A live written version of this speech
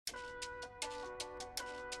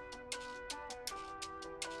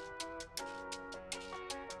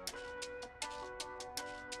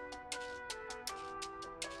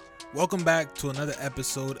Welcome back to another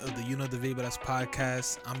episode of the YKTVIbras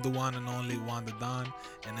podcast. I'm the one and only Wanda Don,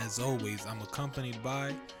 and as always, I'm accompanied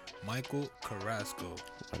by Michael Carrasco.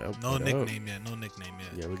 What up? No what nickname up? yet. No nickname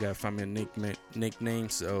yet. Yeah, we gotta find me a nickname.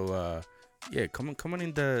 So yeah, come on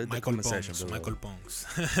in the Michael comment section Pongs. below. Michael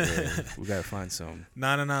Pongs. Yeah, we gotta find some.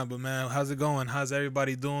 Nah. But man, how's it going? How's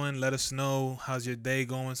everybody doing? Let us know. How's your day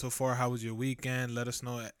going so far? How was your weekend? Let us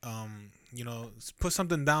know. Put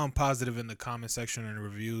something down positive in the comment section and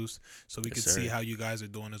reviews so we Yes, can sir. see how you guys are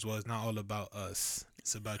doing as well. It's not all about us.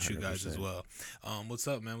 It's about you guys as 100%. well. What's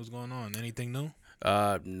up, man? What's going on? Anything new?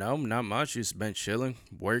 No, not much. Just been chilling,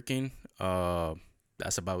 working.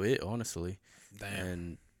 That's about it, honestly. Damn.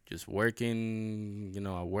 And just working.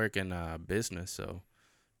 I work in a business, so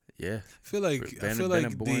yeah. I feel like Been a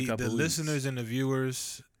boring the couple weeks. listeners and the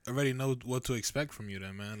viewers already know what to expect from you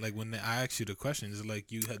then, man. Like when I ask you the questions, it's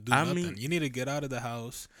like you do nothing. You need to get out of the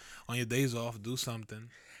house on your days off, do something.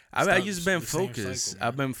 I Stop just been the same focused. cycle, man.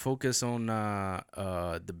 I've been focused on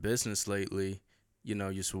the business lately.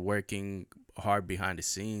 Just working hard behind the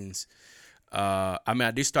scenes. I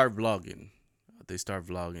did start vlogging.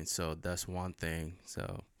 So that's one thing.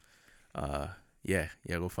 So, yeah,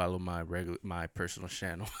 go follow my personal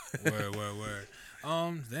channel. Word.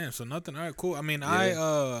 Damn. So nothing. All right, cool. I mean,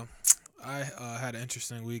 Yeah. I had an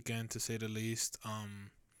interesting weekend to say the least.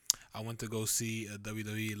 I went to go see a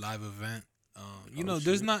WWE live event. There's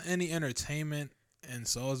Shit. not any entertainment in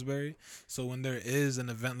Salisbury, so when there is an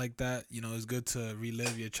event like that, it's good to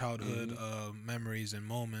relive your childhood memories and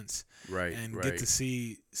moments, Right. and right. get to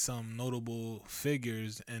see some notable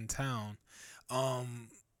figures in town.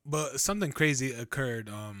 But something crazy occurred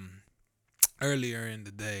earlier in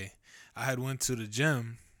the day. I had went to the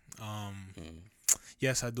gym.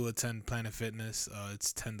 Yes, I do attend Planet Fitness.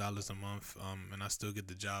 It's $10 a month, and I still get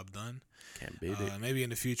the job done. Can't beat it. Maybe in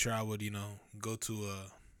the future I would, go to a.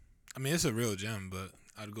 I mean, it's a real gym, but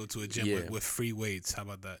I'd go to a gym Yeah. with free weights. How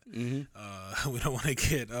about that? Mm-hmm. We don't want to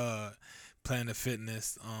get Planet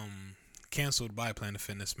Fitness canceled by Planet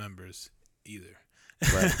Fitness members either.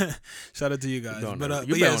 Right. Shout out to you guys. You've But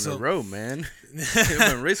been yeah, on so the road, man. You've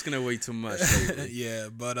been risking it way too much lately. yeah,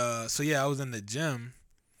 but I was in the gym.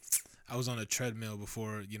 I was on a treadmill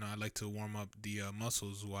before, I like to warm up the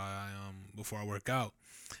muscles before I work out.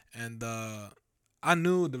 And I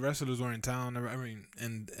knew the wrestlers were in town. I mean,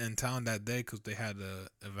 in town that day because they had a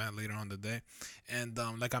event later on the day. And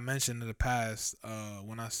like I mentioned in the past,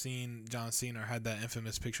 when I seen John Cena or had that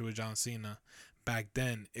infamous picture with John Cena, back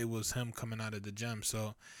then it was him coming out of the gym.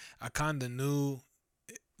 So I kind of knew.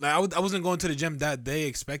 Like I wasn't going to the gym that day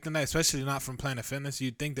expecting that, especially not from Planet Fitness.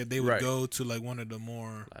 You'd think that they would Right. go to like one of the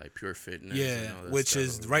more Like Pure Fitness. yeah, and all that which stuff.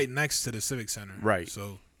 is right next to the Civic Center. Right.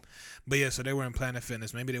 So, but yeah, so they were in Planet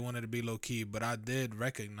Fitness. Maybe they wanted to be low key, but I did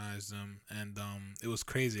recognize them, and it was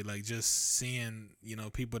crazy. Like just seeing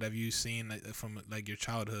people that you've seen from like your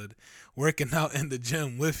childhood working out in the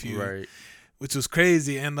gym with you, Right. which was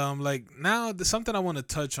crazy. And like now, something I want to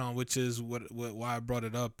touch on, which is why I brought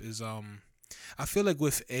it up, is I feel like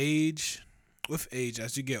with age,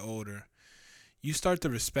 as you get older, you start to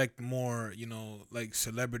respect more, like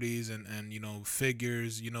celebrities and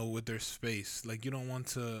figures, with their space. Like you don't want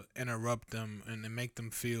to interrupt them and make them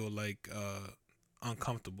feel like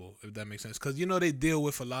uncomfortable, if that makes sense. Because they deal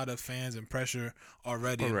with a lot of fans and pressure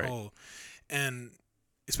already and Correct. all, and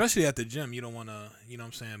especially at the gym, you don't want to,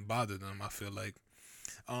 bother them. I feel like.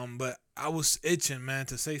 But I was itching, man,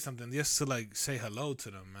 to say something, just to like say hello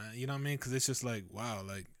to them, man. You know what I mean? Because it's just like, wow,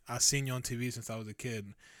 like I seen you on TV since I was a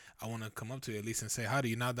kid. I want to come up to you at least and say hi to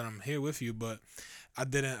you now that I'm here with you. But I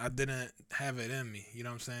didn't have it in me. You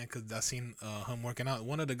know what I'm saying? Because I seen him working out.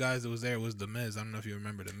 One of the guys that was there was The Miz. I don't know if you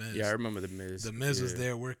remember The Miz. Yeah, I remember the Miz. The Miz was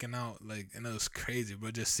there working out, like, and it was crazy.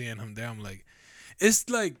 But just seeing him there, I'm like, it's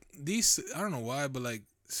like these. I don't know why, but like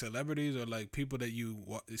celebrities or like people that you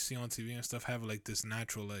see on TV and stuff have like this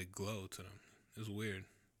natural like glow to them. It's weird.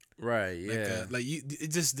 Right. Yeah.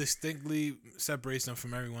 It just distinctly separates them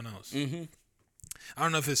from everyone else. Mm-hmm. I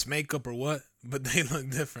don't know if it's makeup or what, but they look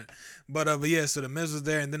different. But yeah, so the Miz was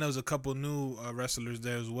there, and then there was a couple new wrestlers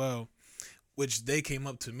there as well, which they came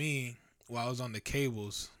up to me while I was on the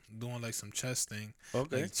cables doing like some chest thing,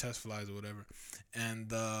 Okay. like chest flies or whatever, and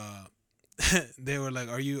they were like,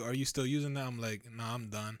 "Are you still using that?" I'm like, "No, I'm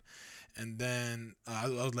done." And then I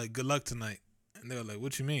was like, "Good luck tonight." And they were like,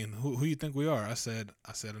 "What you mean? Who you think we are?" I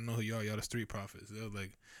know who you are. Y'all the street prophets. They were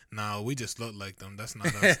like, "Nah, we just look like them. That's not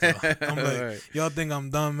us, though." I'm like, Right. "Y'all think I'm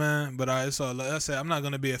dumb, man?" But I so like I said, I'm not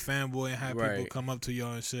gonna be a fanboy and have people Right. come up to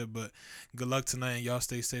y'all and shit. But good luck tonight, and y'all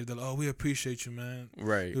stay safe. They're like, "Oh, we appreciate you, man.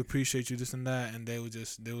 Right. We appreciate you, this and that." And they was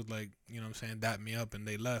like, you know what I'm saying, dap me up, and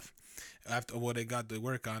they left after they got the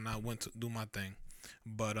workout, and I went to do my thing.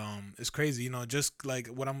 But it's crazy, just like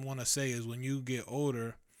what I'm gonna say is when you get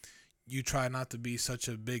older, you try not to be such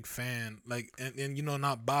a big fan, like, and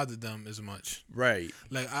not bother them as much. Right.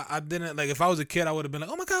 Like I didn't, like, if I was a kid, I would have been like,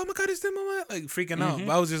 oh my god, it's them, like freaking out. But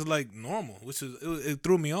I was just like normal, which is it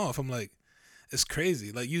threw me off. I'm like, it's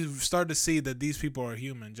crazy. Like you start to see that these people are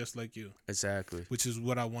human, just like you. Exactly. Which is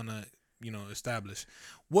what I want to, establish.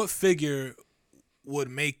 What figure would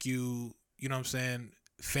make you, what I'm saying,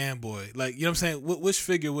 fanboy? Like, what I'm saying? Which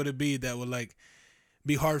figure would it be that would like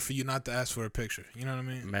be hard for you not to ask for a picture? You know what I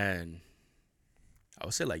mean? Man, I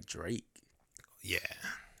would say like Drake. Yeah.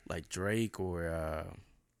 Like Drake or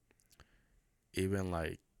even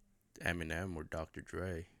like Eminem or Dr.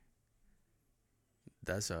 Dre.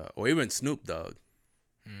 Or even Snoop Dogg.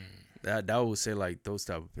 That would say like those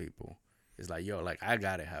type of people. It's like, yo, like I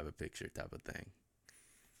gotta have a picture type of thing.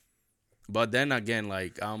 But then again,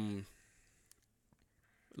 like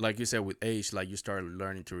you said, with age, like you start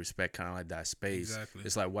learning to respect kind of like that space. Exactly.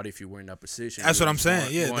 It's like, what if you were in that position? That's what I'm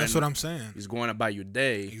saying. That's what I'm saying. He's going about your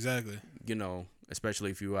day. Exactly. Especially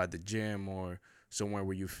if you're at the gym or somewhere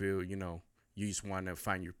where you feel, you just want to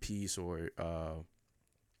find your peace or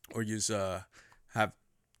just have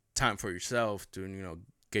time for yourself to,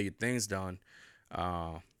 get your things done.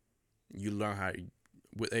 You learn how,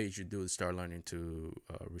 with age, you do start learning to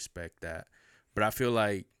respect that. But I feel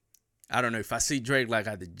like, I don't know, if I see Drake like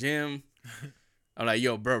at the gym, I'm like,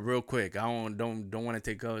 yo, bro, real quick, I don't want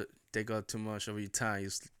to take up too much of your time.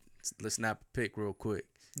 Let's snap a pic real quick.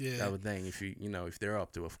 Yeah. That would thing, if if they're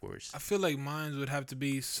up to, of course. I feel like mine would have to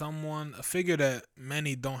be a figure that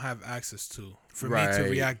many don't have access to for me to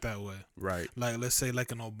react that way. Right. Like, let's say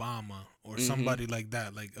like an Obama or somebody like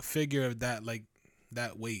that, like a figure of that, like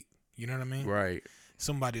that weight. You know what I mean? Right.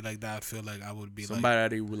 Somebody like that, I feel like I would be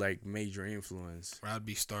somebody with like major influence. Or I'd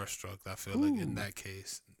be starstruck. I feel like in that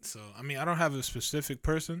case. So I mean, I don't have a specific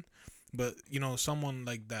person, but someone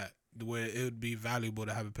like that, where it would be valuable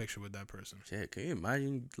to have a picture with that person. Yeah, can you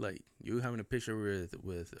imagine like you having a picture with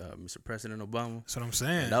Mr. President Obama? That's what I'm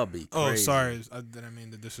saying. That would be crazy. Oh, sorry, I didn't mean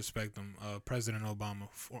to disrespect him. President Obama.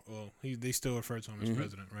 They still refer to him as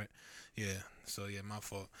president, right? Yeah. So yeah, my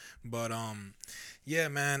fault. But yeah,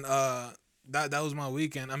 man. That was my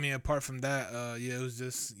weekend. I mean, apart from that, it was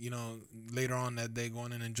just later on that day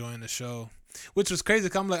going and enjoying the show, which was crazy.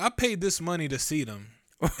 Cause I'm like, I paid this money to see them.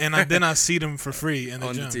 And then I see them for free in the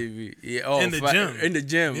on gym. the TV. Yeah, in the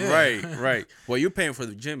gym. Yeah. Right. Well, you're paying for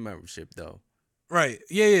the gym membership though. Right.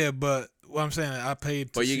 Yeah. But what I'm saying, I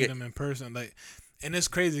paid to see them in person. Like, and it's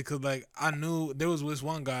crazy because like I knew there was this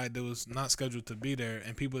one guy that was not scheduled to be there,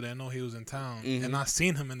 and people that know he was in town, and I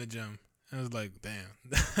seen him in the gym. And I was like, damn.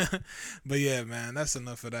 But yeah, man, that's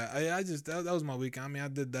enough of that. I just that was my weekend. I mean, I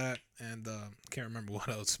did that, and can't remember what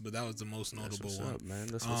else, but that was the most notable That's one. Up, man.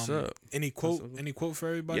 That's what's up. Any quote for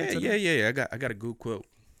everybody? Yeah. I got a good quote.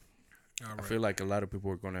 All right. I feel like a lot of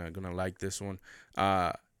people are gonna like this one.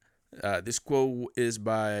 This quote is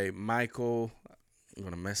by Michael. I'm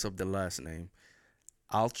gonna mess up the last name.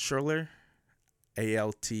 Altshuler,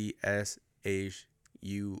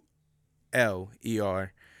 Altshuler.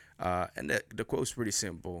 And the quote's pretty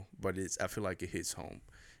simple, but I feel like it hits home.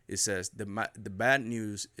 It says, the bad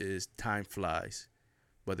news is time flies,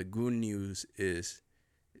 but the good news is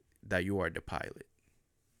that you are the pilot.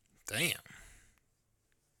 Damn.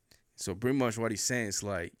 So pretty much what he's saying is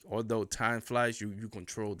like, although time flies, you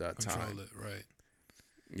control that time. Control it, right.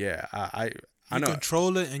 Yeah, I you know.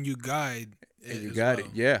 Control it and you guide it. And you got it.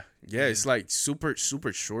 Yeah. It's like super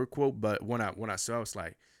short quote, but when I saw it, I was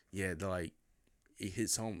like, yeah, it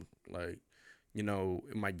hits home. Like, in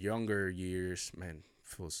my younger years, man,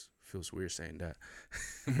 feels weird saying that.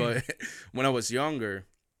 But when I was younger,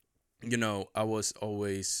 I was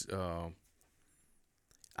always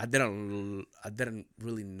I didn't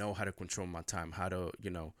really know how to control my time, how to,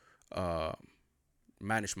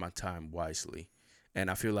 manage my time wisely. And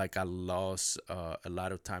I feel like I lost a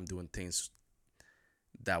lot of time doing things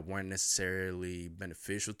that weren't necessarily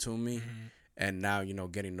beneficial to me. And now,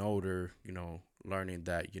 getting older, learning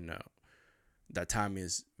that, that time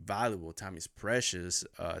is valuable, time is precious.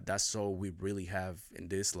 That's all we really have in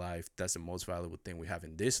this life. That's the most valuable thing we have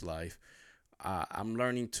in this life. I'm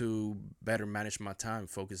learning to better manage my time,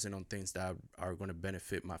 focusing on things that are going to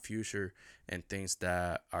benefit my future and things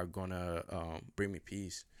that are going to bring me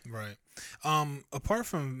peace. Right. Apart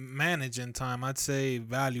from managing time, I'd say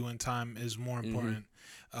valuing time is more Mm-hmm. important.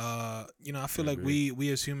 I I feel like agree. we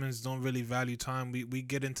as humans don't really value time. We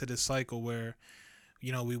get into this cycle where,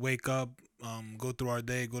 we wake up, go through our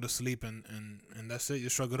day, go to sleep, and that's it. You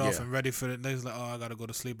shrug it off Yeah. and ready for the next. Like, oh, I gotta go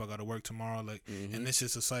to sleep. I gotta work tomorrow. Like, Mm-hmm. and it's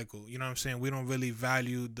just a cycle. You know what I'm saying? We don't really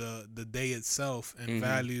value the day itself and Mm-hmm.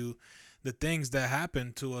 value the things that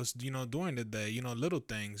happen to us. During the day. Little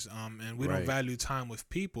things. And we don't Right. value time with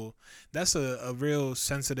people. That's a real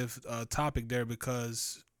sensitive topic there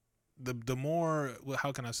because the more, well,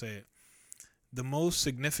 how can I say it? The most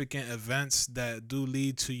significant events that do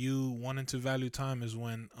lead to you wanting to value time is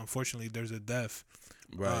when, unfortunately, there's a death,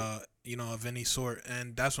 Right. of any sort.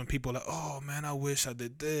 And that's when people are like, oh man, I wish I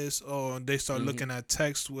did this. Oh, and they start Mm-hmm. looking at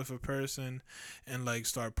text with a person and like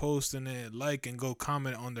start posting it, like, and go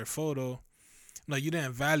comment on their photo. Like, you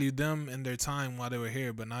didn't value them and their time while they were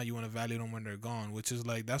here, but now you want to value them when they're gone, which is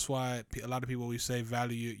like, that's why a lot of people, we say,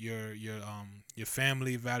 value your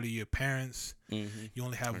family, value your parents. Mm-hmm. You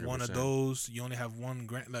only have one of 100%. those. You only have one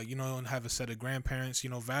you don't have a set of grandparents.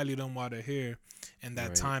 Value them while they're here, and that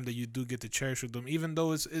Right. time that you do get to cherish with them, even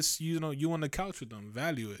though it's you on the couch with them,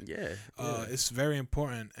 value it. Yeah. Yeah. It's very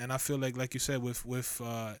important, and I feel like you said, with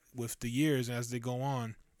the years as they go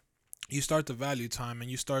on, you start to value time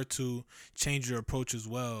and you start to change your approach as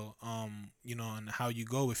well. And how you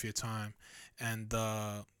go with your time. And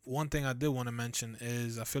one thing I did want to mention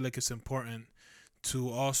is I feel like it's important to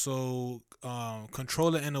also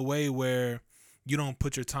control it in a way where you don't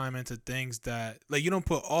put your time into things that, like, you don't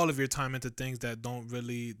put all of your time into things that don't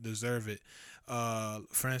really deserve it.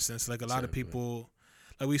 For instance, like, a lot of Exactly. people,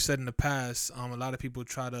 like we said in the past, a lot of people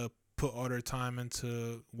try to put all their time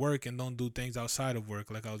into work and don't do things outside of work,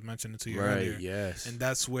 like I was mentioning to you Right. earlier. Yes. And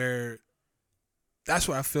that's where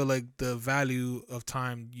I feel like the value of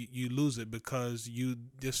time, you lose it because you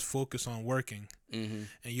just focus on working Mm-hmm.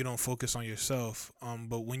 and you don't focus on yourself.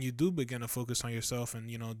 But when you do begin to focus on yourself and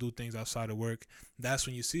do things outside of work, that's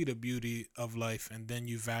when you see the beauty of life, and then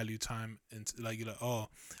you value time. And like, you're like, oh,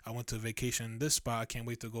 I went to vacation in this spot, I can't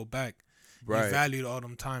wait to go back. You Right. valued all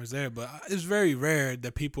them times there, but it's very rare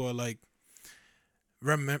that people are like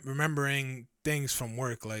remembering things from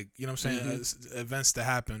work, like, what I'm saying, Mm-hmm. events that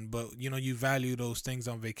happen. But you value those things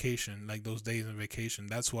on vacation, like those days on vacation.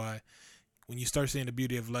 That's why when you start seeing the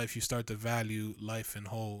beauty of life, you start to value life in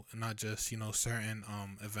whole and not just certain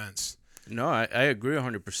events. No, I agree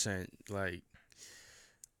 100%. Like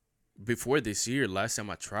before this year, last time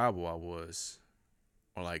I traveled, I was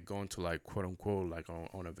or like going to like quote unquote like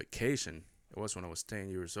on a vacation. It was when I was 10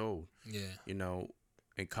 years old. Yeah. You know,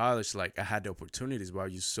 in college, like I had the opportunities, but I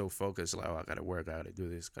was so focused, like, oh, I gotta work, I gotta do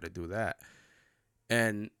this, gotta do that.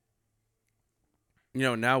 And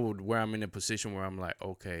now where I'm in a position where I'm like,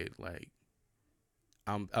 okay, like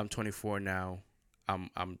I'm 24 now. I'm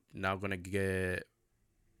now gonna get.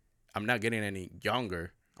 I'm not getting any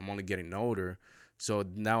younger. I'm only getting older. So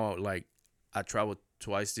now, like, I traveled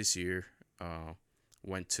twice this year. Uh,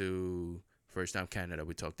 Went to first time Canada.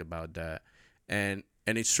 We talked about that, and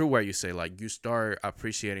it's true where you say like you start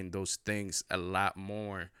appreciating those things a lot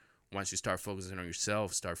more once you start focusing on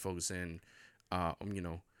yourself. Start focusing, you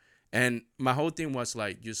know, and my whole thing was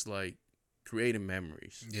like just like creating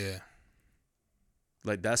memories. Yeah.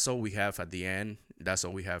 Like that's all we have at the end. That's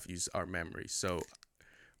all we have is our memories. So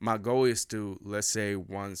my goal is to, let's say,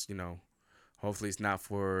 once, hopefully it's not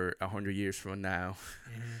for 100 years from now.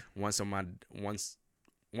 Hmm. once on my once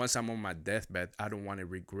once I'm on my deathbed, I don't want to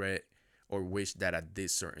regret or wish that I did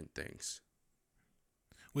certain things.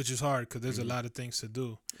 Which is hard because there's a Hmm. lot of things to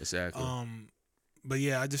do. Exactly. um but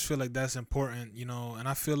yeah, I just feel like that's important, and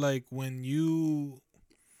I feel like when you,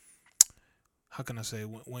 how can I say,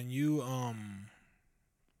 when you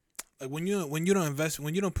like, when you don't invest,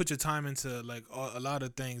 when you don't put your time into like a lot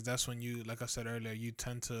of things, that's when you, like I said earlier, you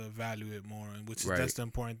tend to value it more, and which is, Right. that's the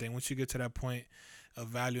important thing. Once you get to that point of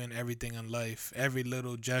valuing everything in life, every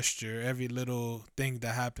little gesture, every little thing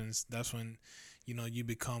that happens, that's when you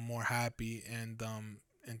become more happy, and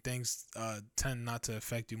things tend not to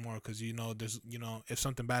affect you more because there's, if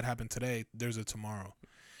something bad happened today, there's a tomorrow.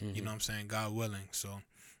 You Hmm. know what I'm saying? God willing. So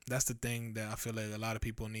that's the thing that I feel like a lot of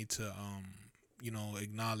people need to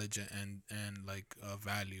acknowledge and like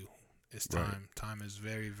value. It's Right. time. Time is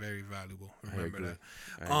very, very valuable. I Remember agree.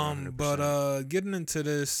 I that. agree But 100%. getting into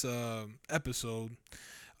this episode,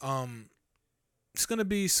 um it's gonna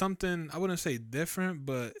be something, I wouldn't say different,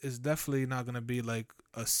 but it's definitely not gonna be like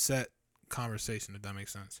a set conversation, if that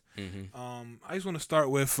makes sense. Hmm. I just want to start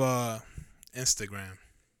with Instagram.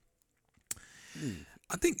 Hmm.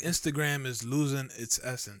 I think Instagram is losing its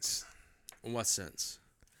essence. In what sense?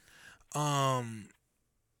 Um,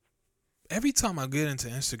 every time I get into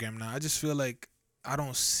Instagram now, I just feel like I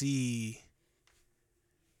don't see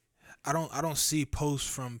I don't see posts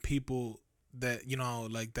from people that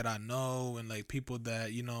like that I know, and like people that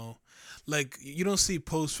like you don't see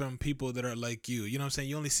posts from people that are like you know what I'm saying.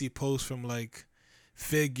 You only see posts from like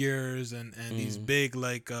figures and these Mm. big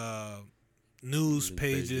like news Link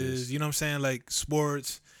pages, pages. you know what I'm saying, like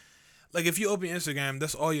sports. Like if you open Instagram,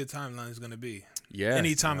 that's all your timeline is going to be Yeah,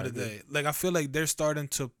 any time I of the agree. day. Like I feel like they're starting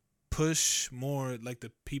to push more like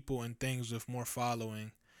the people and things with more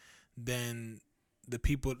following than the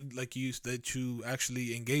people like you that you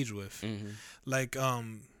actually engage with. Mm-hmm. Like a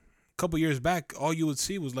couple years back, all you would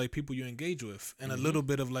see was like people you engage with and a Mm-hmm. little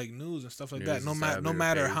bit of like news and stuff like that. News No is matter no bigger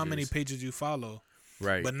matter how many pages. pages you follow.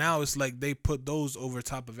 Right, But now it's like they put those over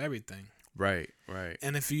top of everything. right, right.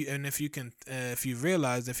 And if you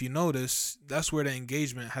realize, if you notice, that's where the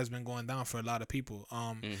engagement has been going down for a lot of people.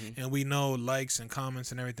 Mm-hmm. And we know likes and comments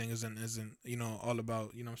and everything isn't all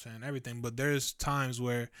about what I'm saying, everything. But there's times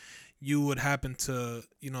where you would happen to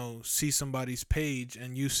see somebody's page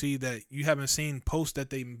and you see that you haven't seen posts that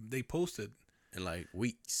they posted. In like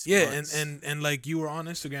weeks, Yeah, months. and like you were on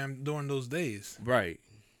Instagram during those days. Right.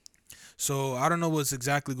 So I don't know what's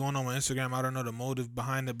exactly going on with Instagram. I don't know the motive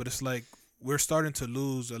behind it, but it's like we're starting to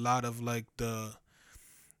lose a lot of like the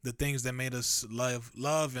things that made us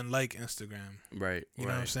love and like Instagram. Right. You know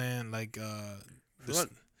what I'm Right. saying? Like this,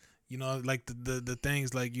 Look. like the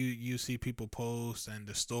things like you see people post and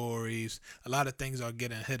the stories. A lot of things are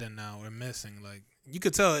getting hidden now or missing. Like you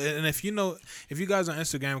could tell, and if you guys on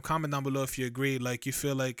Instagram, comment down below if you agree. Like you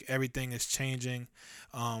feel like everything is changing.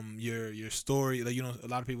 Your story, like a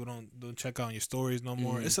lot of people don't check out your stories no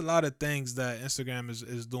more. Mm-hmm. It's a lot of things that Instagram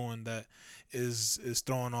is doing that is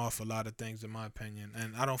throwing off a lot of things in my opinion,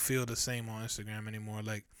 and I don't feel the same on Instagram anymore.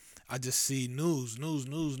 Like I just see news,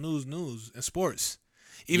 and sports.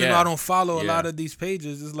 Even though I Yeah. don't follow a lot Yeah. of these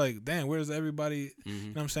pages, it's like, damn, where's everybody?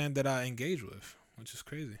 Mm-hmm. What I'm saying, that I engage with, which is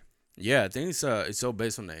crazy. Yeah, I think it's all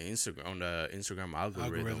based on the Instagram algorithm.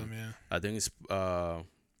 Algorithm, yeah. I think it's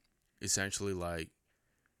essentially like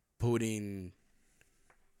putting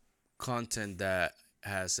content that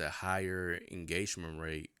has a higher engagement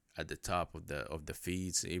rate at the top of the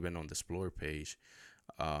feeds, even on the explore page.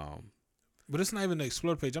 Um, But it's not even the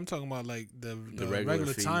explore page. I'm talking about like the regular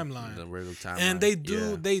regular feed, timeline. the regular timeline. And they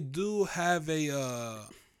Yeah. do have a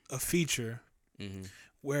feature Mm-hmm.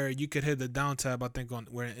 where you could hit the down tab. I think on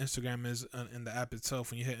where Instagram is in the app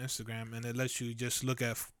itself. When you hit Instagram, and it lets you just look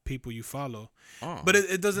at people you follow. Oh. But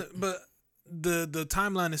it doesn't. But the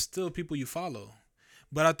timeline is still people you follow.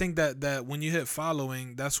 But I think that when you hit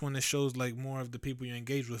following, that's when it shows like more of the people you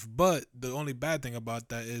engage with. But the only bad thing about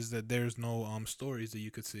that is that there's no stories that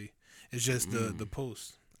you could see. It's just the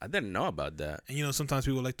posts. I didn't know about that. And sometimes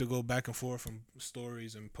people like to go back and forth from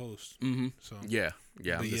stories and posts. Mm-hmm. So Yeah.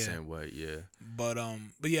 Yeah. But I'm the yeah. same way. Yeah. but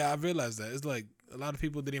yeah, I realized that it's like a lot of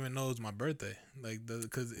people didn't even know it was my birthday, like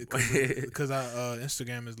because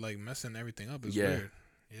Instagram is like messing everything up. It's Yeah. weird.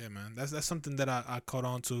 Yeah, man. That's something that I caught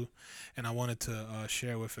on to, and I wanted to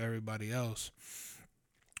share with everybody else.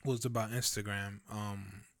 Was about Instagram,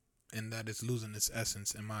 and that it's losing its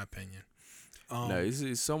essence, in my opinion. No,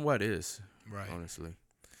 it's somewhat is Right. honestly.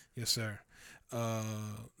 Yes, sir.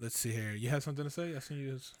 Let's see here. You have something to say? I seen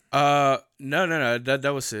you. No.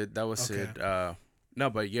 That was it. That was Okay. it. No,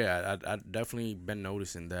 but yeah, I definitely been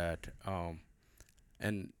noticing that.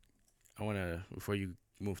 And I wanna before you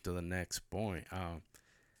move to the next point.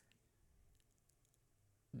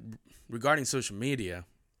 Regarding social media,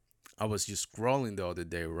 I was just scrolling the other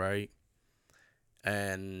day, right?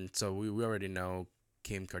 And so we already know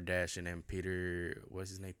Kim Kardashian and Peter, what's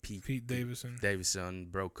his name? Pete Davidson. Davidson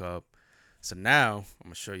broke up. So now I'm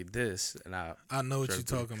gonna show you this, and I know what Sure, you're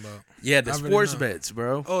bro. talking about. yeah, the I already sports know. bets,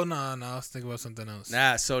 bro. Oh no, I was thinking about something else.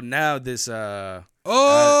 So now this Oh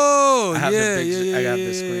I have the yeah, picture- yeah, I got yeah, the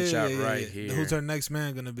yeah, screenshot yeah, right yeah. here. Who's our next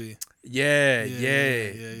man gonna be? yeah,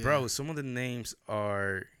 Yeah. bro. Some of the names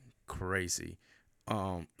are crazy.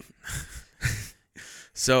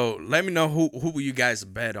 So let me know who will you guys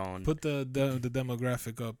bet on. Put the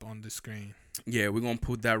demographic up on the screen. Yeah, we're gonna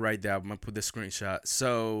put that right there. I'm gonna put the screenshot.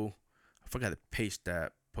 So I forgot the page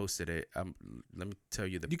that posted it. Let me tell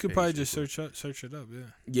you the. You could page probably real just quick. search it up.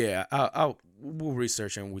 Yeah. Yeah, we'll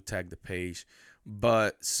research and we'll tag the page.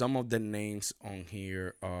 But some of the names on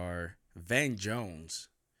here are Van Jones.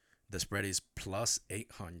 The spread is plus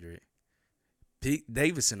 800. Pete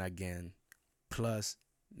Davidson again, plus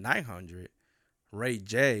 900. Ray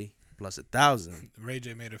J, plus 1,000. Ray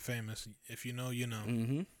J made it famous. If you know, you know.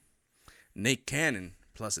 Mm-hmm. Nick Cannon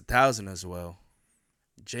plus 1,000 as well.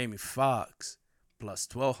 Jamie Foxx plus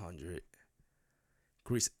 1,200.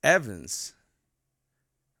 Chris Evans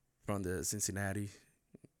from the Cincinnati.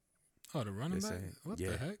 Oh, the running back? What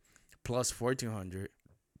the heck? Plus 1,400.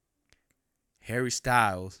 Harry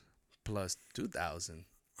Styles plus 2,000.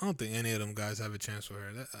 I don't think any of them guys have a chance for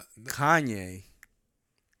her. Kanye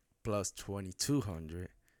plus 2,200.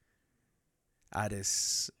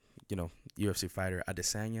 UFC fighter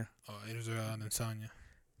Adesanya. Oh, Israel Adesanya.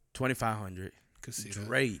 2,500. Could see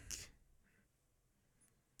Drake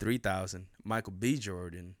 3,000. Michael B.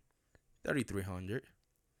 Jordan 3,300.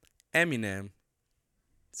 Eminem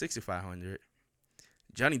 6,500.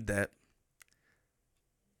 Johnny Depp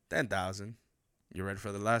 10,000. You ready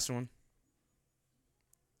for the last one?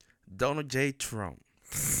 Donald J. Trump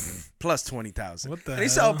plus 20,000. What the and hell?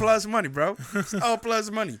 It's all plus money, bro. It's all plus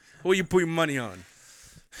money. Who you putting money on?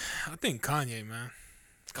 I think Kanye, man.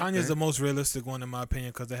 Kanye's the most realistic one in my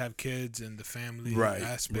opinion because they have kids and the family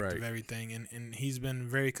aspect of everything, and he's been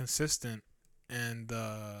very consistent and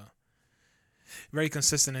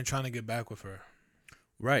in trying to get back with her.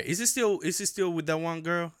 Right? Is it still with that one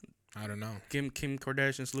girl? I don't know. Kim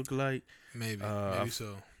Kardashian's lookalike. Maybe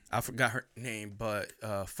so. I forgot her name, but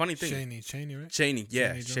funny thing. Chaney, right? Chaney,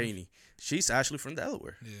 yeah, Chaney. She's actually from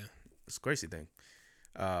Delaware. Yeah, it's a crazy thing.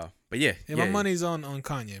 But yeah, my money's on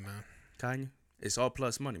Kanye, man. Kanye. It's all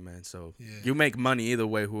plus money, man. So you make money either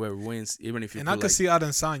way, whoever wins, even if you. And I could see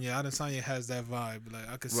Adesanya. Adesanya has that vibe. Like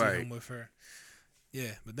I could see him with her.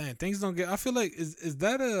 Yeah, but then things don't get. I feel like is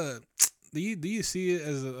that a? Do you see it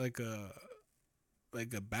as a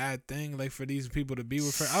bad thing, like for these people to be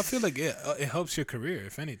with her? I feel like it helps your career,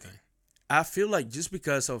 if anything. I feel like just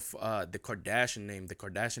because of the Kardashian name, the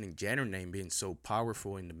Kardashian Jenner name being so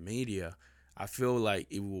powerful in the media, I feel like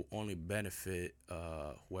it will only benefit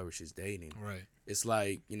whoever she's dating. Right. It's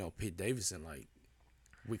like, Pete Davidson, like,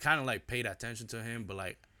 we kind of, like, paid attention to him, but,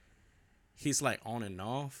 like, he's, like, on and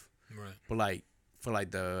off. Right. But, like, for,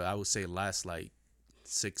 like, I would say last, like,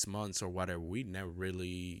 6 months or whatever, we never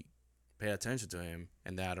really pay attention to him.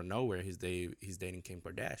 And then out of nowhere, he's dating Kim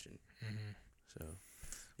Kardashian. Mm-hmm. So,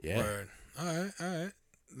 yeah. Word. All right.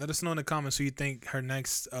 Let us know in the comments who you think her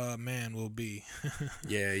next man will be.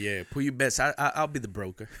 Yeah. Put your bets. I'll be the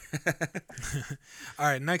broker. All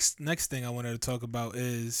right. Next thing I wanted to talk about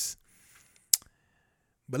is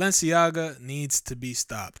Balenciaga needs to be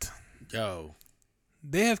stopped. Yo.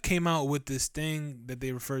 They have came out with this thing that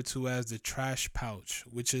they refer to as the trash pouch,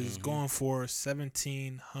 which is going for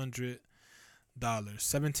 $1,790,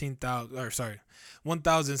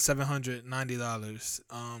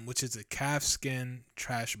 $1,790, which is a calfskin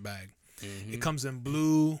trash bag. Mm-hmm. It comes in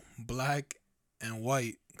blue, black, and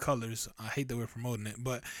white colors. I hate that we're promoting it,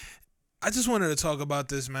 but I just wanted to talk about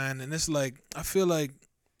this, man. And it's like, I feel like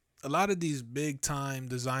a lot of these big time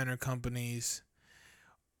designer companies,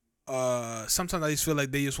 sometimes I just feel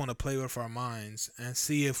like they just want to play with our minds and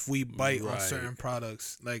see if we bite on certain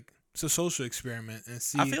products. Like, it's a social experiment and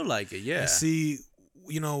see. I feel like it, yeah. And see,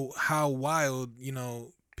 how wild,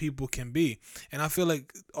 people can be. And I feel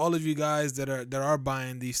like all of you guys that are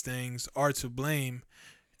buying these things are to blame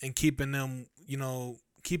and keeping them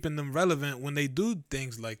relevant when they do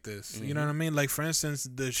things like this. Mm-hmm. You know what I mean? Like, for instance,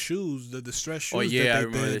 the shoes, the distressed shoes. Oh, yeah, I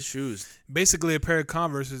remember the shoes. Basically, a pair of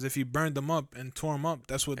Converses, if you burned them up and tore them up,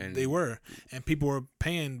 that's what they were. And people were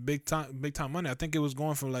paying big time money. I think it was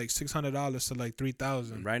going from like $600 to like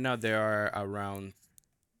 $3,000. Right now, they are around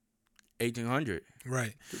 $1,800.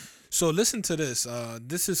 Right. So listen to this.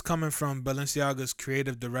 This is coming from Balenciaga's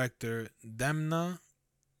creative director, Demna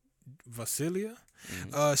Vasilia.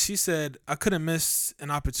 Mm-hmm. She said, I couldn't miss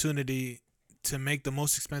an opportunity to make the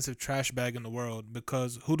most expensive trash bag in the world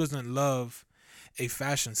because who doesn't love a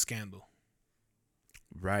fashion scandal?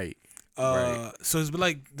 Right. So it's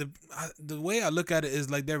like the way I look at it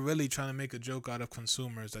is like they're really trying to make a joke out of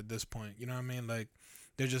consumers at this point. You know what I mean? Like,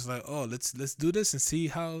 they're just like, oh, let's do this and see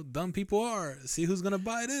how dumb people are. See who's gonna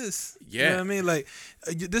buy this. Yeah. You know what I mean? Like,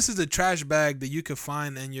 this is a trash bag that you could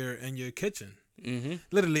find in your kitchen. Mm-hmm.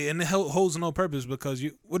 Literally, and it holds no purpose because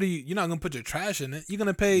you're not gonna put your trash in it. You're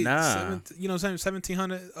gonna pay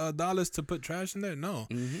 $1,700 to put trash in there. No,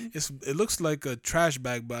 it looks like a trash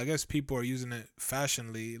bag, but I guess people are using it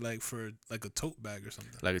fashionably, like for like a tote bag or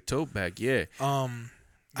something. Like a tote bag, yeah. I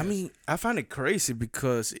mean, I find it crazy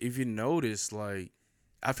because if you notice, like,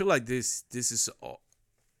 I feel like this is all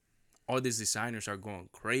these designers are going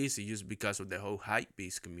crazy just because of the whole hype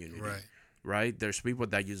beast community. Right? There's people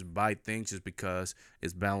that just buy things just because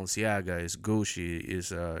it's Balenciaga, it's Gucci,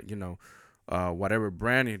 it's whatever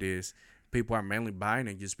brand it is. people are mainly buying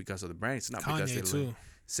it just because of the brand. It's not because they Kanye like. too.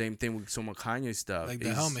 Same thing with some of Kanye stuff. Like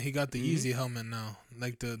the helmet, he got the Mhm. Yeezy helmet now.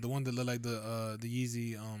 Like the one that look like the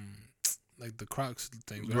Yeezy like the Crocs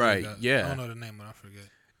things. Whatever they Right. got. I don't Yeah. know the name, but I forget.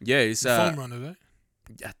 Yeah. It's The foam runners, right?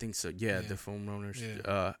 I think so. Yeah, Yeah. the foam runners.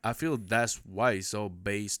 Yeah. I feel that's why it's all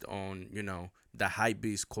based on the hype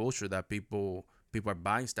beast culture that people are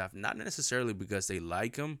buying stuff not necessarily because they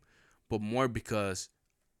like them, but more because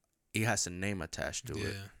it has a name attached to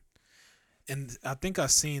it. Yeah. And I think I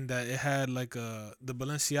seen that it had like the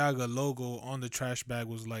Balenciaga logo on the trash bag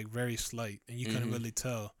was like very slight, and you couldn't Mhm. really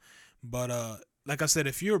tell. But like I said,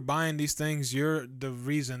 if you're buying these things, you're the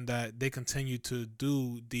reason that they continue to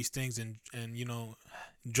do these things and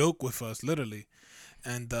joke with us literally.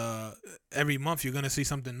 And every month you're gonna see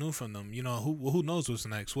something new from them. Who knows what's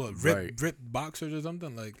next? What Right. ripped boxers or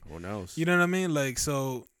something like? Who knows? You know what I mean? Like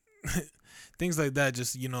so, things like that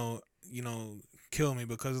just kill me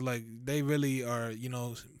because like they really are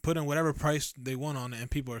putting whatever price they want on it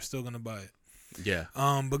and people are still gonna buy it. Yeah.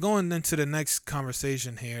 But going into the next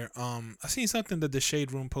conversation here, I seen something that the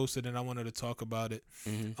Shade Room posted and I wanted to talk about it.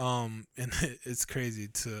 Mhm. And it's crazy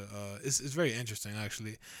to it's very interesting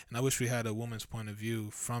actually, and I wish we had a woman's point of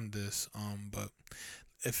view from this. But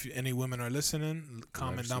if any women are listening,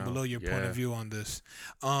 comment us down know. below your point Yeah. of view on this.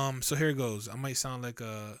 So here it goes. I might sound like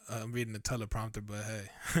I'm reading the teleprompter, but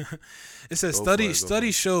hey, it says Go for it, go for study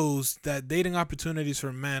it. shows that dating opportunities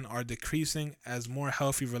for men are decreasing as more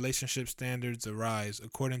healthy relationship standards arise,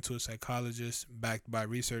 according to a psychologist, backed by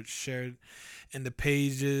research shared in the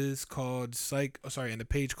pages called Psych. Oh, sorry, in the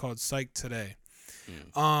page called Psych Today.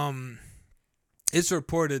 Mm. It's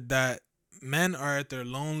reported that men are at their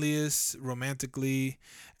loneliest romantically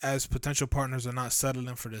as potential partners are not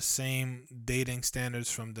settling for the same dating standards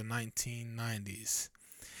from the 1990s.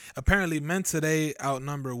 Apparently, men today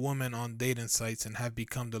outnumber women on dating sites and have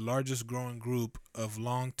become the largest growing group of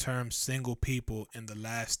long-term single people in the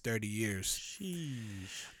last 30 years.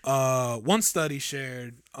 Sheesh. One study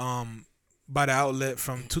shared by the outlet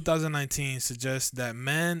from 2019 suggests that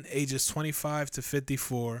men ages 25 to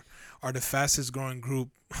 54 are the fastest growing group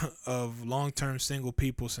of long-term single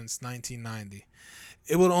people since 1990.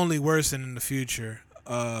 It will only worsen in the future,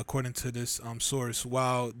 according to this source,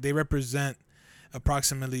 while they represent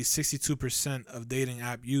approximately 62% of dating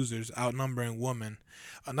app users, outnumbering women.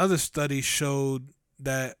 Another study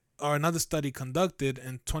another study conducted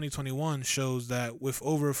in 2021 shows that with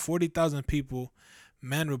over 40,000 people,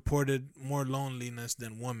 men reported more loneliness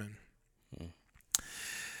than women. Mm.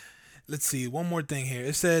 Let's see, one more thing here.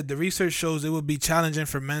 It said the research shows it would be challenging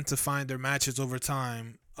for men to find their matches over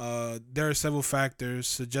time. There are several factors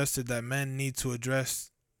suggested that men need to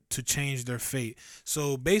address to change their fate.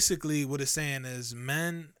 So basically, what it's saying is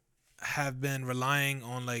men have been relying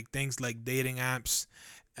on like things like dating apps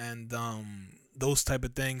and those type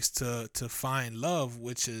of things to find love,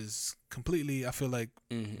 which is completely, I feel like,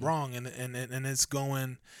 Mhm. wrong, and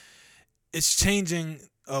it's changing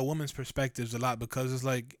a woman's perspectives a lot because it's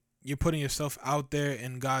like you're putting yourself out there,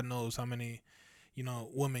 and God knows how many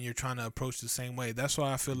women you're trying to approach the same way. That's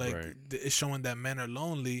why I feel like Right. it's showing that men are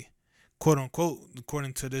lonely, quote unquote,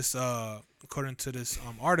 according to this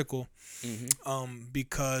article, Mhm.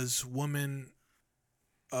 because women,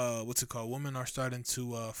 what's it called? Women are starting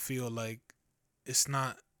to feel like it's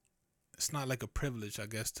not like a privilege, I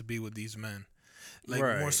guess, to be with these men. Like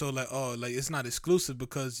more Right. so like, oh, like it's not exclusive,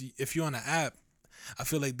 because if you're on an app, I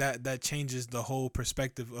feel like that changes the whole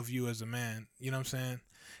perspective of you as a man. You know what I'm saying?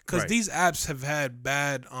 Because Right. these apps have had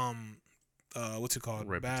bad what's it called?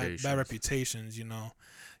 Bad Reputations. reputations.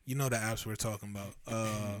 The apps we're talking about.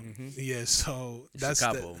 Mhm. Yeah. So It's a that's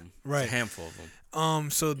couple of them. It's a right. handful of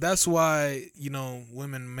them. So that's why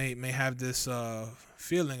women may have this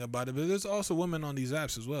feeling about it, but there's also women on these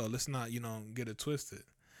apps as well. Let's not get it twisted.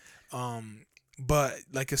 But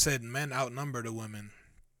like I said, men outnumber the women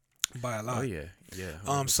by a Oh lot. yeah. Yeah.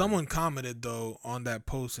 100%. Someone commented though on that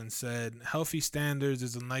post and said, "Healthy standards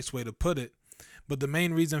is a nice way to put it, but the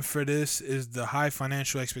main reason for this is the high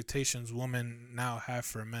financial expectations women now have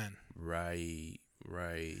for men." Right.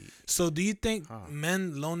 Right. So, do you think Huh.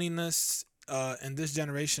 men loneliness in this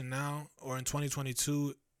generation now or in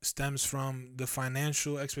 2022 stems from the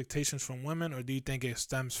financial expectations from women, or do you think it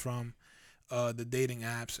stems from the dating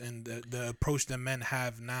apps and the approach that men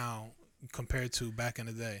have now compared to back in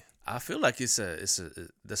the day? I feel like there's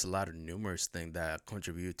a lot of numerous things that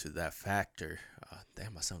contribute to that factor.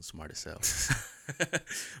 Damn, I sound smart as hell.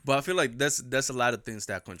 But I feel like there's a lot of things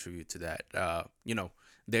that contribute to that.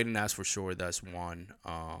 Dating apps for sure. That's one.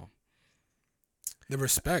 The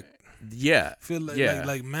respect. Yeah. I feel like, Yeah.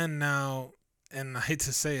 like men now, and I hate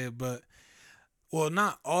to say it, but Well,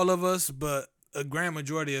 not all of us, but a grand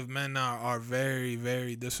majority of men now are very,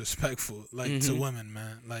 very disrespectful, like to Mm-hmm. women,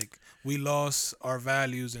 man. Like we lost our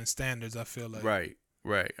values and standards. I feel like, Right.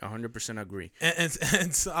 Right. 100% agree.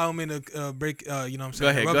 and so I don't mean to break, you know, what I'm Go saying,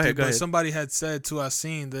 ahead. Go interrupt you, ahead. Go but ahead. somebody had said too. I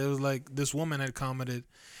seen that it was like this woman had commented,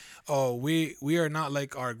 "Oh, we are not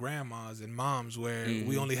like our grandmas and moms where we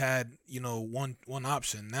Mm-hmm. only had one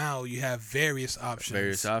option. Now you have various Various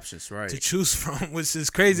options." options. To Right. choose from, which is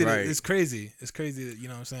crazy. Right. It's crazy. It's crazy. You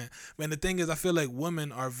know what I'm saying? And the thing is, I feel like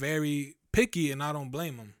women are very picky, and I don't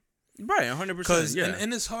blame them. Right. 100%. Cause Yeah.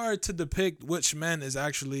 and it's hard to depict which man is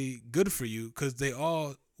actually good for you, cause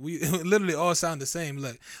we literally all sound the same.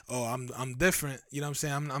 Like, oh, I'm different. You know what I'm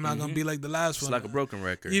saying? I'm not gonna Mm-hmm. be like the last It's one. like a broken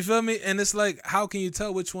record. You feel me? And it's like, how can you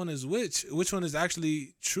tell which one is which? Which one is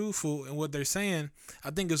actually truthful in what they're saying? I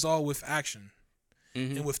think it's all with action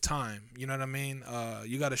Mm-hmm. and with time. You know what I mean?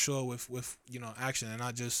 You got to show it with action and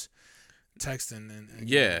not just texting and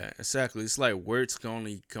Yeah. Exactly. It's like words can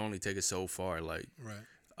only take it so far. Like,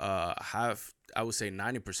 right. have I would say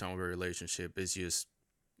 90% of a relationship is just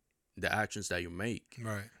the actions that you make.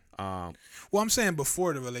 Right. Um. Well, I'm saying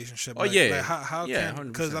before the relationship. Oh Like yeah. how Yeah. can,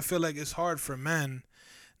 because I 100%. feel like it's hard for men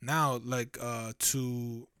now, like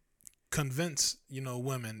to convince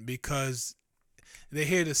women, because they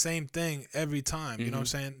hear the same thing every time. You know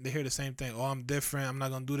what I'm Mm-hmm. saying? They hear the same thing. Oh, I'm different. I'm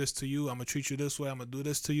not gonna do this to you. I'm gonna treat you this way. I'm gonna do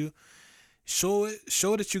this to you. Show it.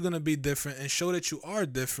 Show that you're gonna be different, and show that you are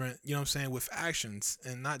different. You know what I'm saying, with actions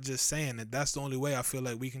and not just saying it. That's the only way I feel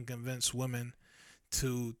like we can convince women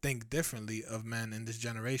to think differently of men in this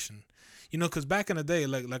generation. Because back in the day,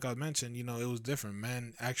 like I mentioned, it was different.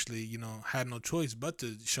 Men actually, had no choice but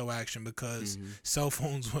to show action because Mm-hmm. cell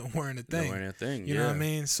phones weren't a No thing. anything. You know what I Yeah.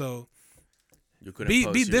 mean? So You couldn't be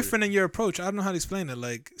post your. different in your approach. I don't know how to explain it.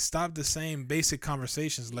 Like, stop the same basic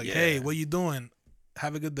conversations. Like, hey, Yeah. what you doing?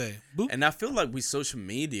 Have a good day. Boop. And I feel like with social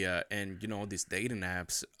media and these dating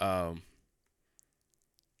apps, a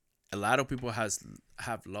lot of people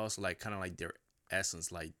have lost like kind of like their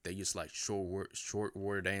essence. Like they use like short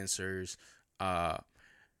word answers. Uh,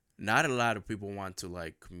 Not a lot of people want to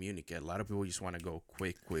like communicate. A lot of people just want to go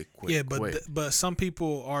quick, Yeah, but quick. but some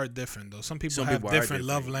people are different though. Some people Some have people are different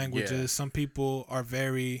love different. languages. Yeah. Some people are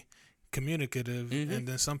very communicative, Mm-hmm. and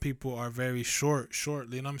then some people are very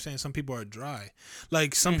shortly. You know what I'm saying? Some people are dry.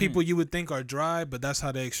 Like some Mm-hmm. people you would think are dry, but that's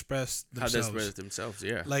how they express How they themselves. express themselves.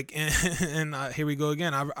 Yeah. Like, and here we go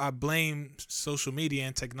again. I blame social media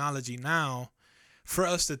and technology now for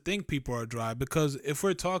us to think people are dry, because if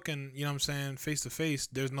we're talking, you know what I'm saying, face to face,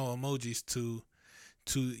 there's no emojis to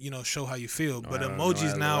show how you feel. But I don't know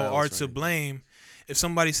emojis now are LOLs or to anything. blame. If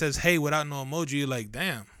somebody says hey without no emoji, you're like,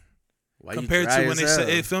 damn. Why you Compared dry to when as they say,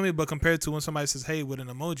 hell? hey, feel me? But compared to when somebody says hey with an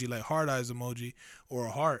emoji, like hard eyes emoji or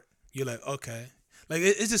a heart, you're like, okay. Like,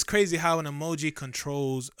 it's just crazy how an emoji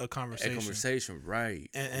controls a A conversation. conversation, right?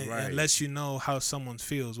 Right. And lets you know how someone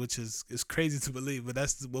feels, which is crazy to believe, but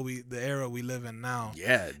that's the era we live in now.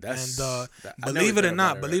 Yeah, that's. And I never believe it thought or about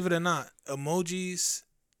not, it, believe it or not,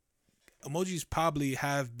 emojis probably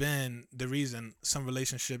have been the reason some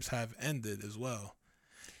relationships have ended as well.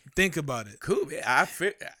 Think about it. Cool. I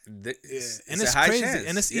feel. And a it's high crazy, chance.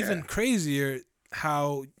 and it's Yeah. even crazier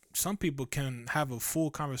how some people can have a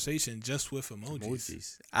full conversation just with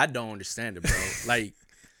emojis. I don't understand it, bro. Like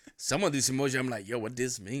some of these emojis, I'm like, yo, what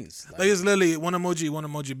this means? Like, it's literally one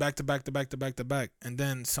emoji, back to back to back to back to back, and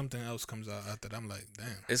then something else comes out after that. I'm like, damn.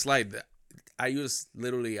 It's like I use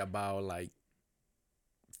literally about like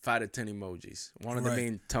 5 to 10 emojis. One of them Right.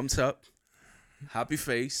 being thumbs up, happy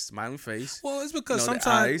face, smiling face. Well, it's because the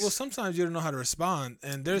eyes. sometimes you don't know how to respond,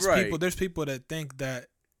 and there's Right. people that think that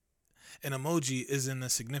an emoji isn't a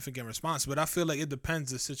significant response, but I feel like it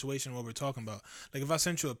depends the situation what we're talking about. Like, if I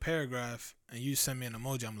sent you a paragraph and you send me an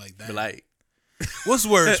emoji, I'm like, damn. But like, What's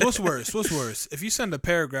worse? What's worse? What's worse? If you send a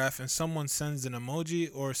paragraph and someone sends an emoji,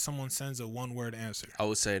 or someone sends a one-word answer? I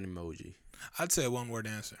would say an emoji. I'd say a one-word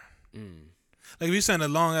answer. Mm. Like, if you send a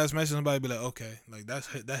long ass message, somebody be like, okay, like that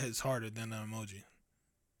hits harder than an emoji.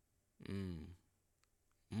 Mm.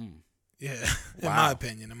 Mm. Yeah, in Wow. my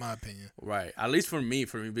opinion. Right. At least for me,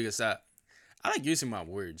 because I like using my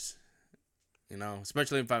words.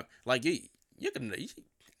 Especially if I like you can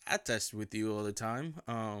I text with you all the time.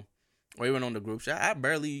 Or even on the group chat, I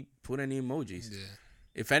barely put any emojis. Yeah.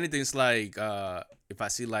 If anything, it's like if I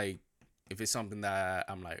see like if it's something that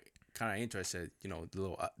I'm like kind of interested,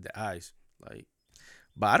 the eyes like.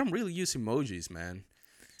 But I don't really use emojis, man.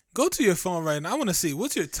 Go to your phone right now. I want to see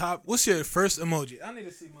what's your first emoji. I need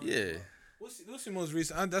to see mine. Yeah. What's your most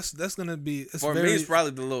recent? That's gonna be. Me, it's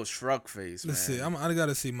probably the little shrug face. Let's man. see. I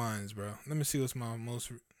gotta see mine's, bro. Let me see what's my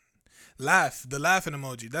most. The laughing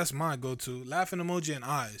emoji. That's my go-to. Laughing emoji and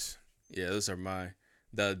eyes. Yeah, those are mine.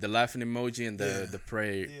 The laughing emoji and the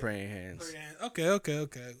praying hands.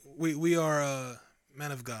 Okay. We are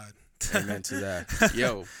men of God. Amen to that.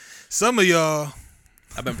 Yo, Some of y'all.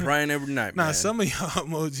 I've been praying every night, man. Some of y'all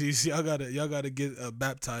emojis, y'all gotta get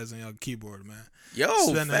baptized on your keyboard, man. Yo,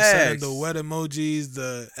 Sending the wet emojis,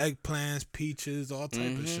 the eggplants, peaches, all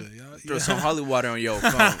type of shit. Throw some holy water on your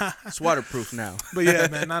phone. It's waterproof now. But yeah,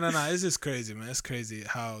 man, no. It's just crazy, man. It's crazy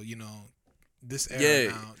how this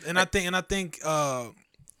era now, and I think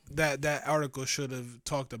that article should have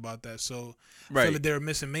talked about that. So I feel like they were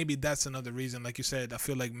missing. Maybe that's another reason. Like you said, I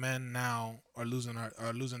feel like men now are losing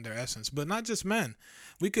their essence, but not just men.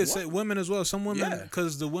 We could say women as well. Some women,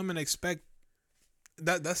 because the women expect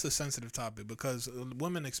that's a sensitive topic because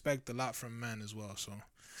women expect a lot from men as well. So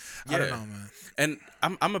I don't know, man. And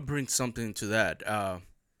I'm gonna bring something to that.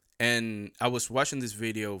 And I was watching this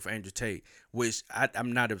video of Andrew Tate, which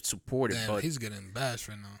I'm not a supporter, but he's getting bashed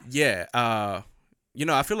right now. Yeah. I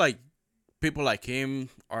feel like people like him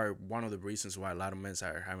are one of the reasons why a lot of men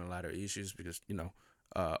are having a lot of issues because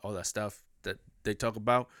all that stuff that they talk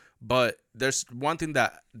about. But there's one thing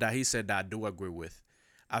that he said that I do agree with.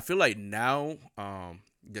 I feel like now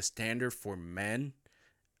the standard for men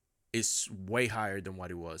is way higher than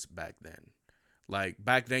what it was back then. Like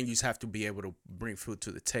back then, you just have to be able to bring food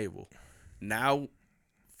to the table. Now,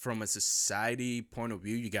 from a society point of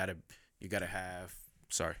view, you gotta have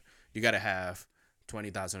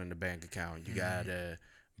 $20,000 in the bank account. You gotta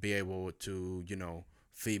be able to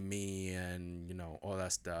feed me and all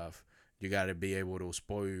that stuff. You gotta be able to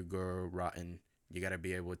spoil your girl rotten. You gotta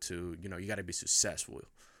be able to you gotta be successful.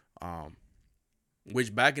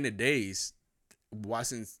 Which back in the days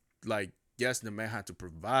wasn't like, yes, the man had to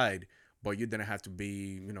provide, but you didn't have to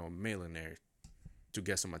be a millionaire to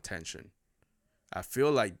get some attention. I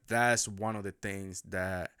feel like that's one of the things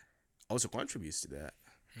that also contributes to that.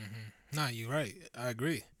 Mm-hmm. Nah, you're right. I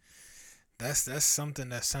agree. That's something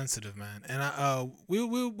that's sensitive, man. And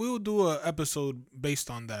we'll do a episode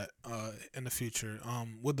based on that in the future.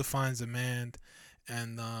 What defines a man,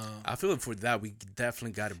 and I feel like for that we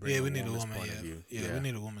definitely got to bring. We need a woman. Point of view. Yeah, we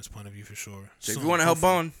need a woman's point of view for sure. So if you want to help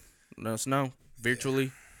on, let us know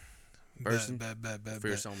virtually. Person, bad.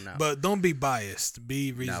 Now. But don't be biased.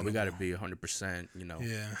 Be reasonable. Nah, we gotta be 100%.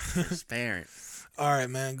 Transparent. All right,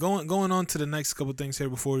 man. Going on to the next couple things here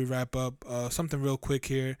before we wrap up. Something real quick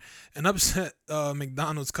here. An upset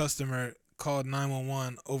McDonald's customer called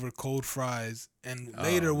 911 over cold fries and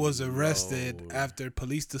later was arrested after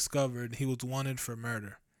police discovered he was wanted for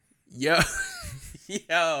murder. Yo,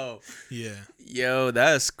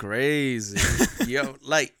 that's crazy.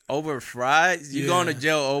 Like over fries, you going to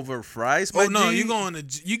jail over fries?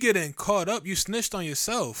 You getting caught up. You snitched on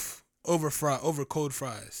yourself over cold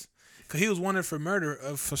fries, cause he was wanted for murder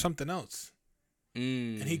for something else,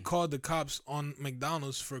 and he called the cops on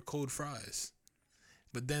McDonald's for cold fries.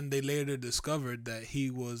 But then they later discovered that he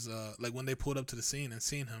was like when they pulled up to the scene and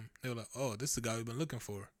seen him, they were like, "Oh, this is the guy we've been looking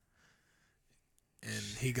for." And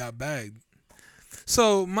he got bagged.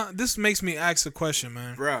 So this makes me ask a question,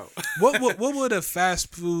 man. Bro, what would a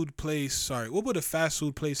fast food place? What would a fast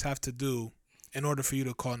food place have to do in order for you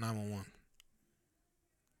to call 911?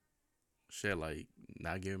 Shit, like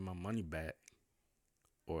not giving my money back,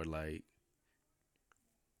 or like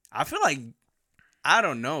I feel like I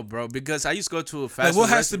don't know, bro. Because I used to go to a fast. What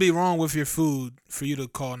has to be wrong with your food for you to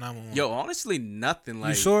call 911? Yo, honestly, nothing. Like,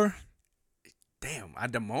 you sure? Damn,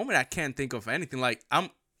 at the moment I can't think of anything. Like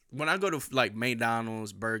when I go to like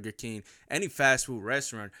McDonald's, Burger King, any fast food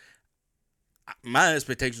restaurant, my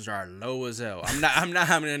expectations are low as hell. I'm not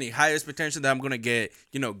having any high expectations that I'm gonna get,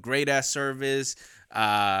 great ass service.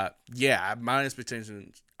 My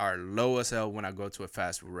expectations are low as hell when I go to a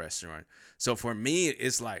fast food restaurant. So for me,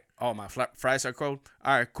 it's like, oh, my fries are cold.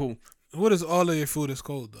 All right, cool. What is all of your food is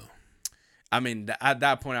cold though? I mean, at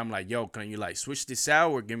that point, I'm like, yo, can you like switch this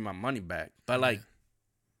out or give me my money back? But like,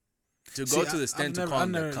 to go to the extent to call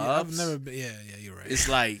them the Cubs, I've never been. Yeah, you're right. It's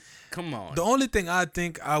like, come on. The only thing I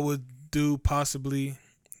think I would do possibly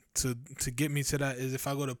to get me to that is if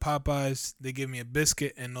I go to Popeyes, they give me a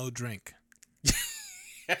biscuit and no drink.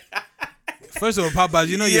 First of all, Popeyes,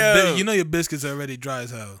 your biscuits are already dry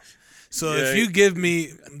as hell. So if you give me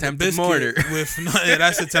the biscuit with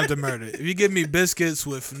that's attempted murder. If you give me biscuits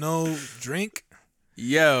with no drink,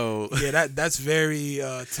 that's very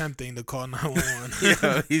tempting to call 911.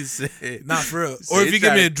 Yo, he said, not for real. Or if you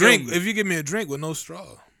give me a drink with no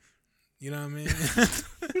straw, you know what I mean?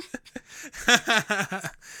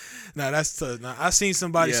 Nah, that's tough. Now I seen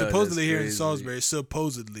somebody supposedly here in Salisbury,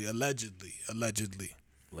 allegedly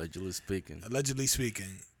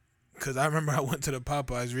speaking, Cause I remember I went to the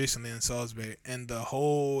Popeyes recently in Salisbury, and the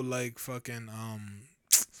whole like fucking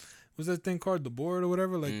what's that thing called? The board or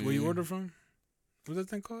whatever, like where you order from. What's that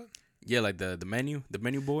thing called? Yeah, like the menu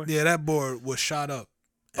board. Yeah, that board was shot up.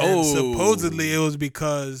 And Oh, supposedly it was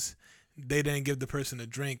because they didn't give the person a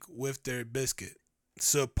drink with their biscuit.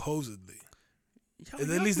 Supposedly, at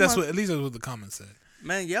least that's what the comments said.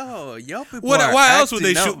 Man, y'all people. Why else would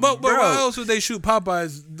they shoot? But bro. why else would they shoot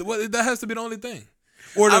Popeyes? That has to be the only thing.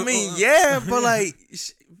 Yeah, but like,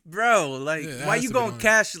 bro, like, Yeah, why you gonna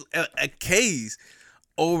cash a case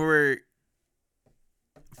over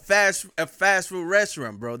a fast food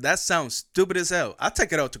restaurant, bro? That sounds stupid as hell. I'll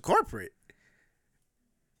take it out to corporate.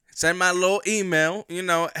 Send my little email,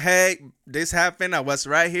 hey, this happened. I was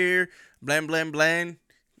right here, blah, blah, blah.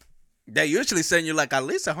 They usually send you like at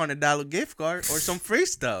least $100 gift card or some free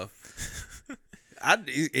stuff.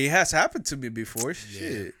 It has happened to me before.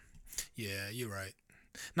 Shit. Yeah, you're right.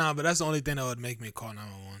 Nah, but that's the only thing that would make me call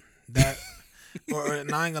 911. That, or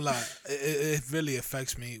not gonna lie, it really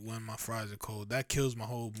affects me when my fries are cold. That kills my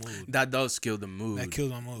whole mood. That does kill the mood. That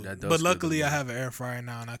kills my mood. But luckily, I have an air fryer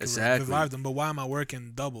now, and I can revive them. But why am I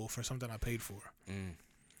working double for something I paid for?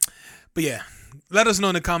 But yeah, let us know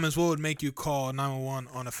in the comments what would make you call 911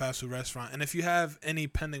 on a fast food restaurant. And if you have any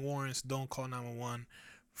pending warrants, don't call 911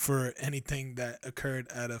 for anything that occurred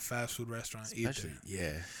at a fast food restaurant either.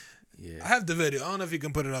 Yeah. I have the video. I don't know if you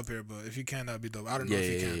can put it up here, but if you can, that'd be dope. I don't know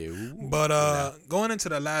if you can. Yeah. But going into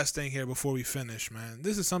the last thing here before we finish, man,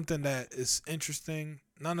 this is something that is interesting.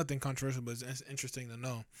 Not nothing controversial, but it's interesting to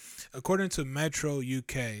know. According to Metro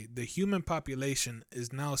UK, the human population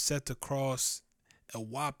is now set to cross a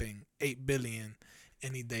whopping 8 billion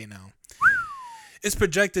any day now. It's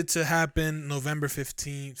projected to happen November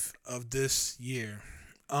 15th of this year.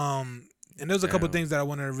 And there's a couple things that I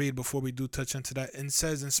wanted to read before we do touch into that. And it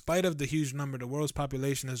says, in spite of the huge number, the world's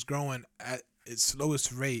population is growing at its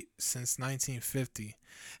slowest rate since 1950,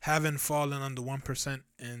 having fallen under 1%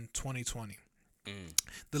 in 2020.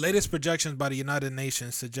 The latest projections by the United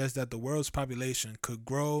Nations suggest that the world's population could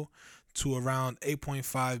grow to around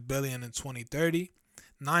 8.5 billion in 2030,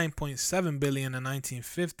 9.7 billion in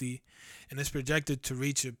 1950, and is projected to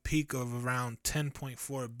reach a peak of around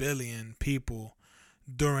 10.4 billion people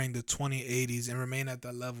during the 2080s and remain at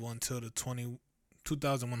that level until the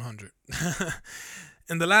 2100.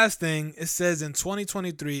 And the last thing, it says in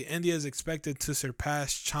 2023, India is expected to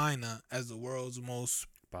surpass China as the world's most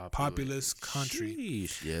populous country.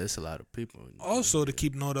 Sheesh. Yeah, it's a lot of people. Also, to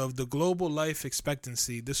keep note of, the global life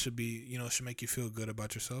expectancy, this should be, should make you feel good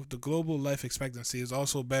about yourself. The global life expectancy is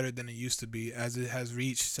also better than it used to be, as it has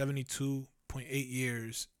reached 72.8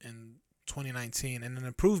 years in 2019, and an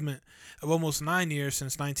improvement of almost 9 years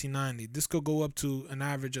since 1990. This could go up to an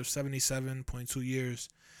average of 77.2 years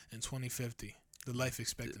in 2050. The life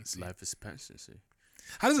expectancy.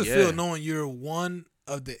 How does it feel knowing you're one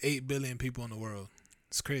of the 8 billion people in the world?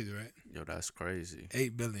 It's crazy, right? Yo, that's crazy.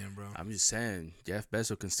 8 billion, bro. I'm just saying, Jeff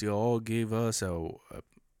Bezos can still all give us a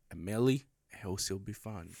milli, he'll still be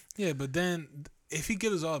fine. Yeah, but then if he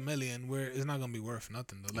gives us all a million, it's not gonna be worth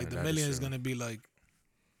nothing though. Like the million is gonna be like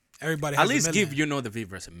everybody. Has at least give the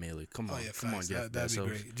Vibras a milli. Come on, come on, Jeff. That'd Bezos. be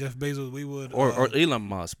great. Jeff Bezos, we would or Elon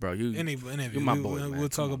Musk, bro. Any of you, my boy, man. We'll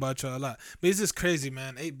talk about y'all a lot. But it's just crazy,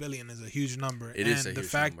 man. 8 billion is a huge number. It is a huge number. The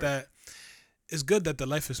fact that it's good that the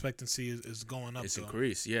life expectancy is going up. It's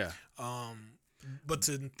increased, yeah. But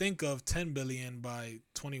to think of 10 billion by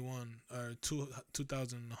 21 or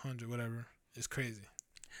 2100, whatever, is crazy.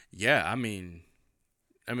 Yeah, I mean,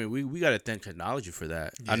 we gotta thank technology for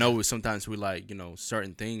that. Yeah. I know sometimes we like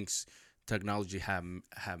certain things. Technology have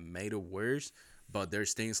made it worse, but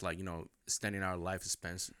there's things like extending our life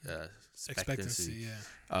expectancy.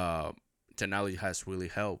 Yeah. Technology has really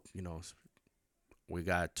helped. We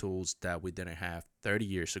got tools that we didn't have 30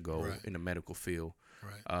 years ago in the medical field.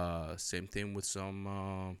 Right. Same thing with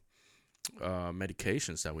some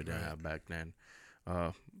medications that we didn't have back then.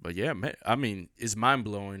 But yeah, it's mind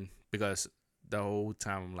blowing because the whole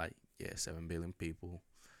time I'm like, 7 billion people,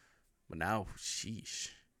 but now, sheesh,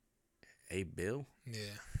 8 bill.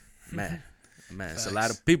 Yeah. Man, it's a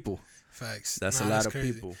lot of people. Facts. That's a lot of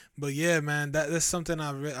crazy people. But yeah, man, that's something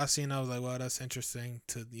I seen. I was like, wow, that's interesting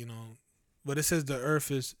to But it says the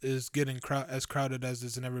Earth is getting as crowded as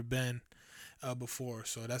it's never been before.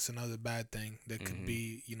 So that's another bad thing that could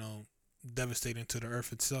be, devastating to the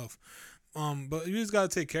Earth itself. But you just gotta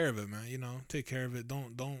take care of it, man. Take care of it.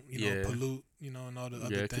 Don't pollute, and all the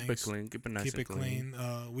other things. Keep it clean. Keep it nice. Keep it clean.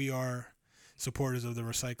 We are supporters of the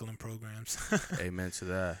recycling programs. Amen to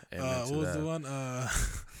that. What was the one?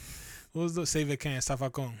 What was the Save It Can,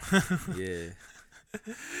 Stafacon? Yeah.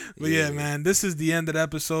 But yeah, man, this is the end of the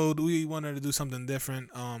episode. We wanted to do something different.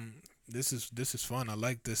 This is fun. I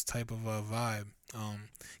like this type of vibe.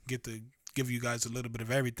 Get to give you guys a little bit of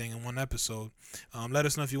everything in one episode. Let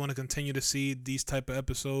us know if you want to continue to see these type of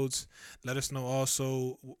episodes. Let us know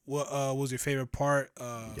also what was your favorite part.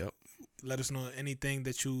 Yep. Let us know anything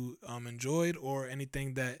that you enjoyed or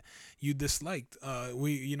anything that you disliked.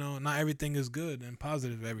 We, not everything is good and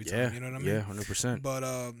positive every time. You know what I mean? Yeah, 100%. But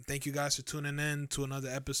thank you guys for tuning in to another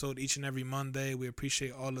episode each and every Monday. We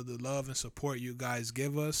appreciate all of the love and support you guys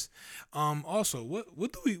give us. Also, what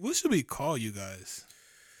should we call you guys?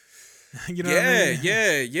 What I mean?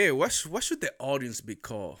 Yeah. What should the audience be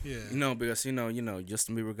called? Yeah. Because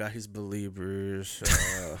Justin Bieber got his believers.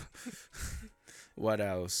 What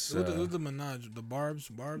else? Who's the Minaj? The Barbs?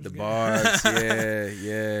 The Barbs,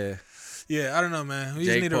 yeah. Yeah, I don't know, man.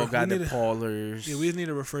 J. Cole got the Paulers. Yeah, we just need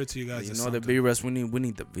to refer to you guys as something. The Vibras, we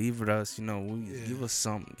need the Vibras. Give us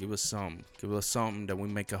something. Give us something that we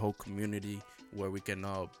make a whole community where we can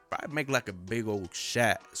probably make like a big old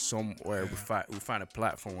chat somewhere. Yeah. We find a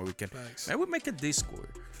platform where we can. Facts. Man, we make a Discord.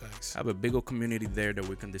 Facts. Have a big old community there that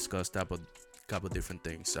we can discuss couple different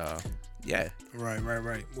things. Yeah.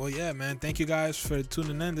 Right. Well, yeah, man. Thank you guys for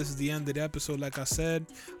tuning in. This is the end of the episode. Like I said,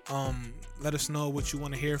 let us know what you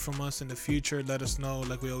want to hear from us in the future. Let us know,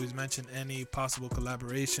 like we always mention, any possible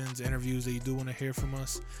collaborations, interviews that you do want to hear from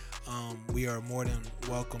us. We are more than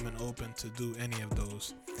welcome and open to do any of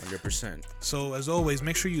those. 100%. So as always,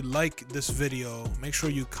 make sure you like this video. Make sure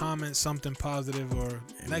you comment something positive or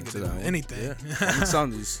negative, anything. Yeah.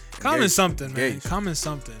 Comment something, man. Comment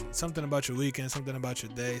something about your weekend, something about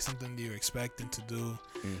your day, something that you're expecting to do.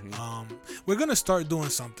 Mm-hmm. We're gonna start doing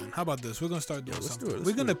something. How about this? We're gonna start doing something.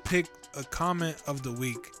 We're gonna pick a comment of the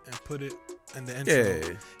week and put it in the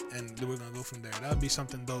intro, and we're gonna go from there. That would be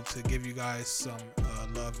something dope to give you guys some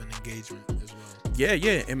love and engagement as well. Yeah,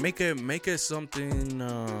 and make it something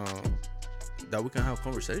that we can have a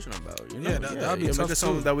conversation about. That'd be tough. Make it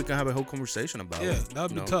something that we can have a whole conversation about. Yeah,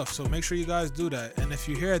 that'd be tough. So make sure you guys do that. And if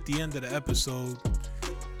you're here at the end of the episode,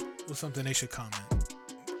 what's something they should comment?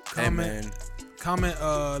 Hey, man. Comment.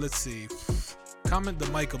 Let's see. Comment the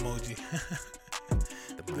mic emoji.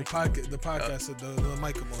 the podcast. The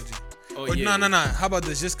mic emoji. Oh, or, yeah. No. How about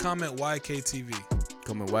this? Just comment YKTV.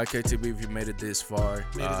 Comment YKTV if you made it this far.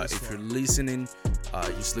 If you're listening,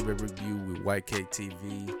 just leave a review with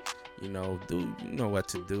YKTV. You know what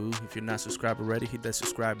to do. If you're not subscribed already, hit that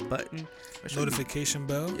subscribe button. Notification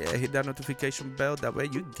bell. Yeah, hit that notification bell. That way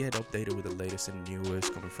you get updated with the latest and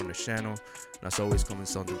newest coming from the channel. And as always, comment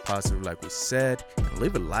something positive like we said. And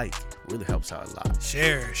leave a like. It really helps out a lot.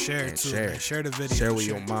 Share too. Share the video. Share with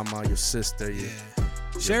your mama, your sister, your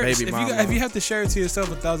share baby if mama. If you have to share it to yourself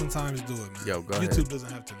 1,000 times, do it, man. Yo, go YouTube ahead.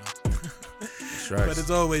 doesn't have to know. That's right. But as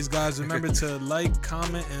always, guys, remember to like,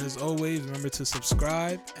 comment, and as always, remember to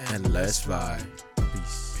subscribe. And let's vibe.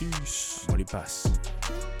 Peace. Peace. Amor y paz.